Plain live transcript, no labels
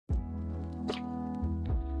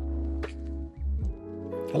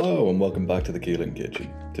Hello and welcome back to the Keylink kitchen.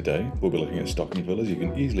 Today we'll be looking at stocking fillers you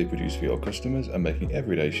can easily produce for your customers and making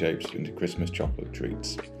everyday shapes into Christmas chocolate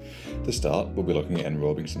treats. To start, we'll be looking at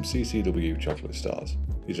enrobing some CCW chocolate stars.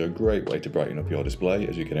 These are a great way to brighten up your display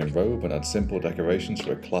as you can enrobe and add simple decorations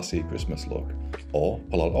for a classy Christmas look. Or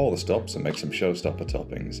pull out all the stops and make some showstopper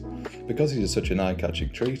toppings. Because these are such an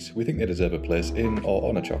eye-catching treat, we think they deserve a place in or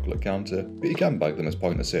on a chocolate counter, but you can bag them as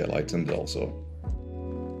point-of-sale items also.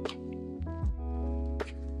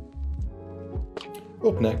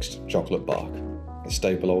 Up next, chocolate bark. A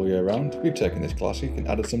staple all year round, we've taken this classic and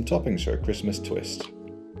added some toppings for a Christmas twist.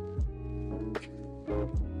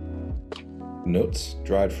 Nuts,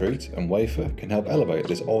 dried fruit and wafer can help elevate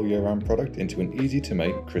this all year round product into an easy to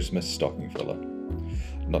make Christmas stocking filler.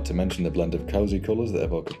 Not to mention the blend of cosy colours that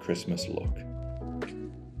evoke a Christmas look.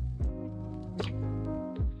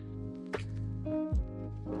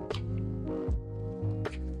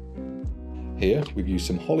 Here, we've used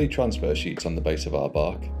some holly transfer sheets on the base of our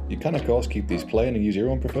bark. You can of course keep these plain and use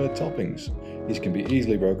your own preferred toppings. These can be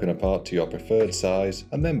easily broken apart to your preferred size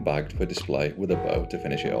and then bagged for display with a bow to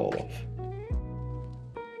finish it all off.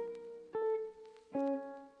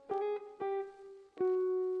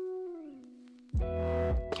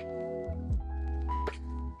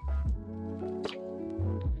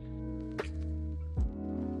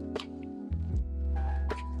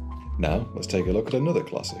 Now, let's take a look at another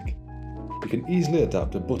classic. You can easily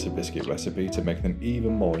adapt a butter biscuit recipe to make them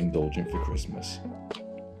even more indulgent for Christmas.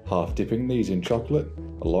 Half dipping these in chocolate,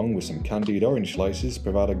 along with some candied orange slices,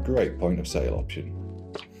 provide a great point of sale option.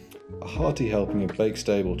 A hearty helping of baked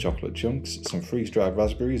stable chocolate chunks, some freeze-dried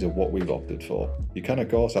raspberries are what we've opted for. You can of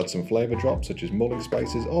course add some flavour drops such as mulling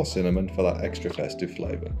spices or cinnamon for that extra festive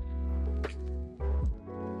flavour.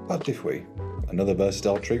 Pâte de fruits, another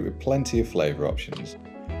versatile treat with plenty of flavour options.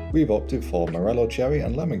 We've opted for morello cherry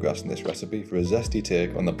and lemongrass in this recipe for a zesty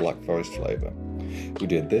take on the black forest flavour. We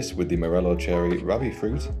did this with the morello cherry ravi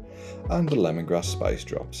fruit and the lemongrass spice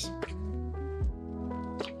drops.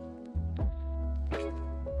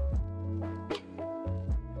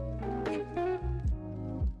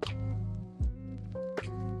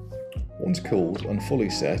 Once cooled and fully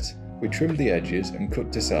set, we trimmed the edges and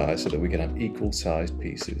cut to size so that we can have equal sized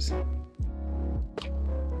pieces.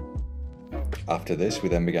 After this, we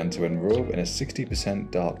then began to enrobe in a 60%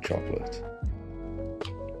 dark chocolate.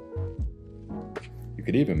 You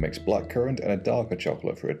could even mix blackcurrant and a darker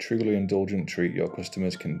chocolate for a truly indulgent treat your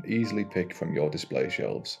customers can easily pick from your display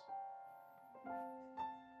shelves.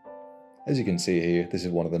 As you can see here, this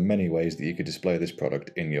is one of the many ways that you could display this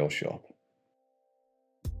product in your shop.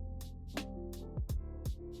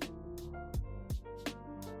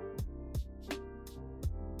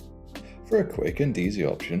 For a quick and easy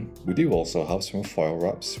option, we do also have some foil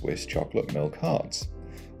wrapped Swiss chocolate milk hearts.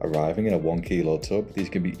 Arriving in a 1 kilo tub, these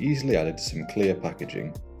can be easily added to some clear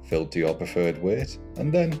packaging, filled to your preferred weight,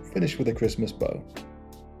 and then finished with a Christmas bow.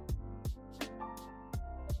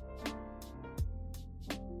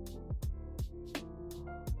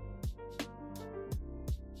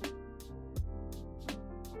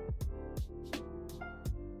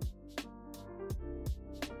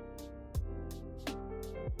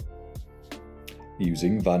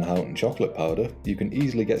 Using Van Houten chocolate powder, you can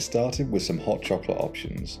easily get started with some hot chocolate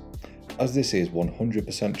options. As this is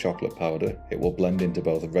 100% chocolate powder, it will blend into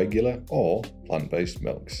both regular or plant-based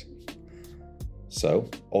milks. So,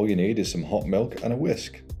 all you need is some hot milk and a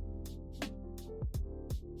whisk.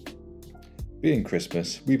 Being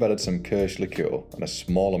Christmas, we've added some kirsch liqueur and a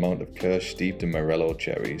small amount of kirsch steeped in morello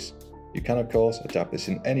cherries. You can of course adapt this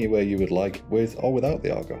in any way you would like, with or without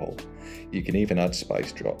the alcohol. You can even add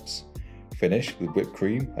spice drops. Finish with whipped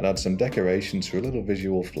cream and add some decorations for a little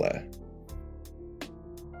visual flair.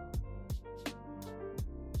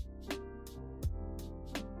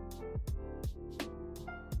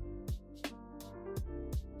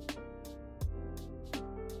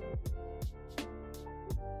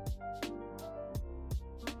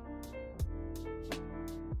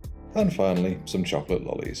 And finally, some chocolate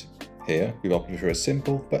lollies. Here we've opted for a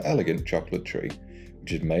simple but elegant chocolate tree,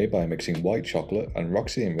 which is made by mixing white chocolate and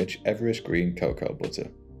Roxy Enrich Everest Green cocoa butter.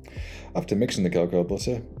 After mixing the cocoa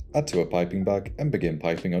butter, add to a piping bag and begin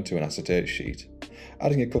piping onto an acetate sheet,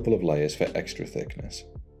 adding a couple of layers for extra thickness.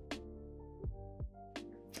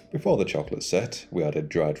 Before the chocolate set, we added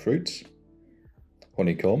dried fruits,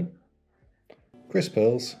 honeycomb, crisp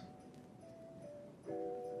pearls,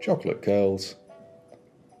 chocolate curls,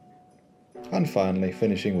 and finally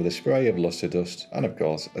finishing with a spray of luster dust and of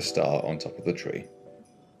course a star on top of the tree.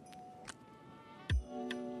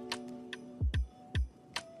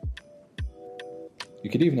 You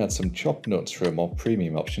could even add some chopped nuts for a more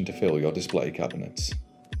premium option to fill your display cabinets.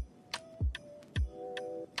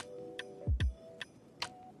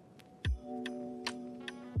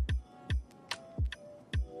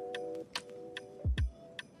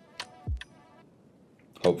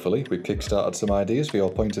 Hopefully, we've kickstarted some ideas for your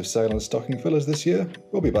point of sale and stocking fillers this year.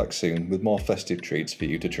 We'll be back soon with more festive treats for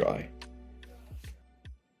you to try.